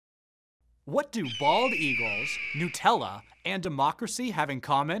What do bald eagles, Nutella, and democracy have in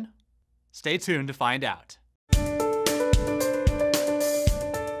common? Stay tuned to find out.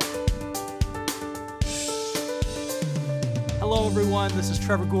 Hello everyone, this is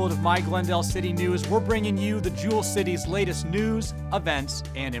Trevor Gould of MyGlendale City News. We're bringing you the Jewel City's latest news, events,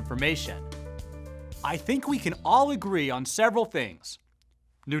 and information. I think we can all agree on several things.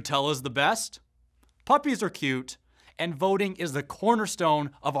 Nutella's the best, puppies are cute, and voting is the cornerstone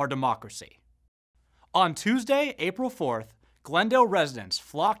of our democracy. On Tuesday, April 4th, Glendale residents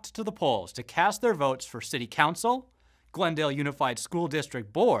flocked to the polls to cast their votes for City Council, Glendale Unified School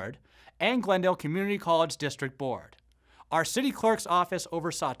District Board, and Glendale Community College District Board. Our city clerk's office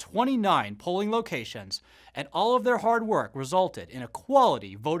oversaw 29 polling locations, and all of their hard work resulted in a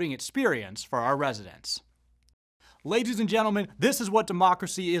quality voting experience for our residents. Ladies and gentlemen, this is what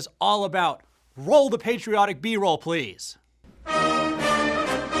democracy is all about. Roll the patriotic B-roll, please.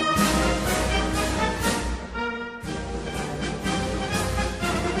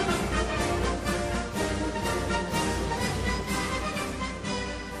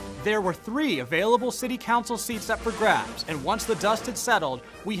 There were 3 available city council seats up for grabs, and once the dust had settled,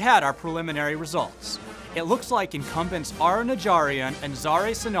 we had our preliminary results. It looks like incumbents Ara Najarian and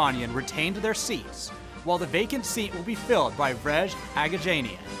Zare Sinanian retained their seats, while the vacant seat will be filled by Vrej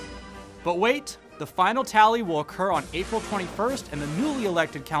Agajanian. But wait, the final tally will occur on April 21st, and the newly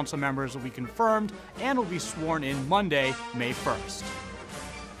elected council members will be confirmed and will be sworn in Monday, May 1st.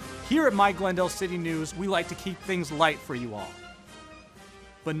 Here at MyGlendale City News, we like to keep things light for you all.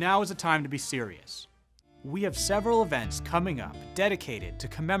 But now is the time to be serious. We have several events coming up dedicated to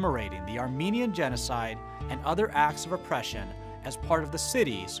commemorating the Armenian genocide and other acts of oppression as part of the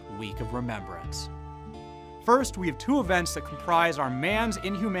city's Week of Remembrance. First, we have 2 events that comprise our Man's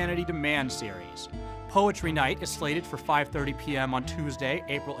Inhumanity Demand series. Poetry Night is slated for 5:30 p.m. on Tuesday,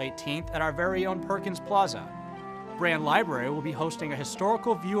 April 18th at our very own Perkins Plaza. Brand Library will be hosting a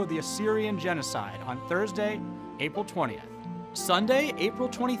historical view of the Assyrian genocide on Thursday, April 20th. Sunday, April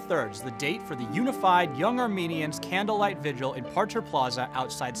 23rd is the date for the Unified Young Armenians Candlelight Vigil in Parcher Plaza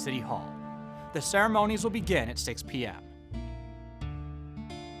outside City Hall. The ceremonies will begin at 6 p.m.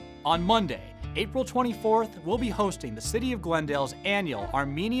 On Monday, April 24th, we'll be hosting the City of Glendale's annual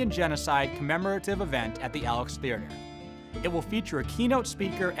Armenian Genocide commemorative event at the Alex Theater. It will feature a keynote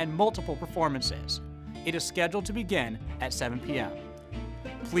speaker and multiple performances. It is scheduled to begin at 7 p.m.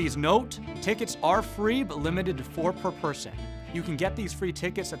 Please note, tickets are free but limited to 4 per person. You can get these free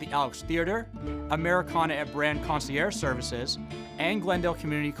tickets at the Alex Theater, Americana at Brand Concierge Services, and Glendale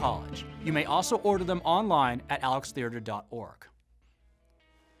Community College. You may also order them online at alextheater.org.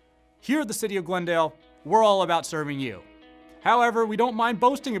 Here at the City of Glendale, we're all about serving you. However, we don't mind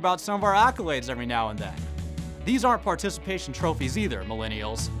boasting about some of our accolades every now and then. These aren't participation trophies either,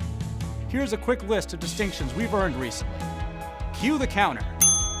 millennials. Here's a quick list of distinctions we've earned recently. Cue the counter.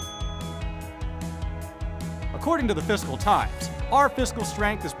 According to the Fiscal Times, our fiscal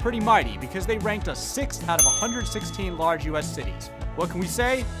strength is pretty mighty because they ranked us 6th out of 116 large U.S. cities. What can we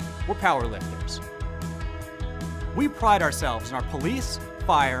say? We're power lifters. We pride ourselves in our police,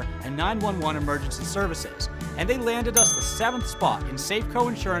 fire, and 911 emergency services, and they landed us the 7th spot in Safeco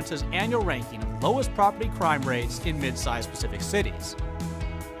Insurance's annual ranking of lowest property crime rates in mid-sized Pacific cities.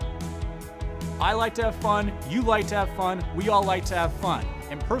 I like to have fun, you like to have fun, we all like to have fun.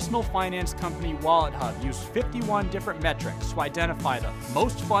 And personal finance company Wallet Hub used 51 different metrics to identify the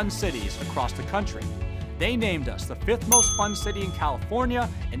most fun cities across the country. They named us the 5th most fun city in California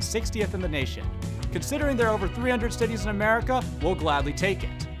and 60th in the nation. Considering there are over 300 cities in America, we'll gladly take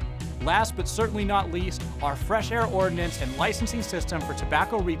it. Last but certainly not least, our fresh air ordinance and licensing system for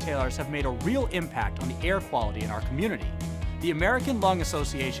tobacco retailers have made a real impact on the air quality in our community. The American Lung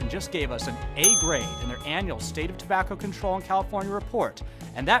Association just gave us an A grade in their annual State of Tobacco Control in California report,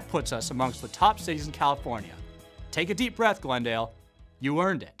 and that puts us amongst the top cities in California. Take a deep breath, Glendale. You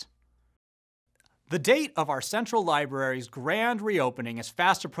earned it. The date of our Central Library's grand reopening is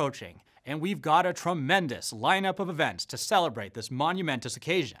fast approaching, and we've got a tremendous lineup of events to celebrate this monumentous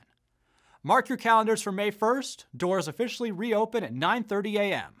occasion. Mark your calendars for May 1st. Doors officially reopen at 9:30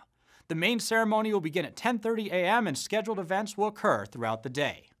 a.m. The main ceremony will begin at 10:30 a.m. and scheduled events will occur throughout the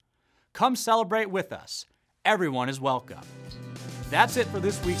day. Come celebrate with us. Everyone is welcome. That's it for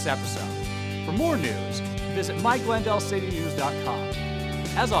this week's episode. For more news, visit myglendalecity.com.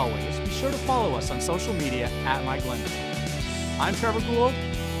 As always, be sure to follow us on social media at MyGlendale. I'm Trevor Gould,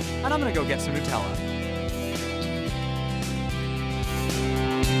 and I'm going to go get some Nutella.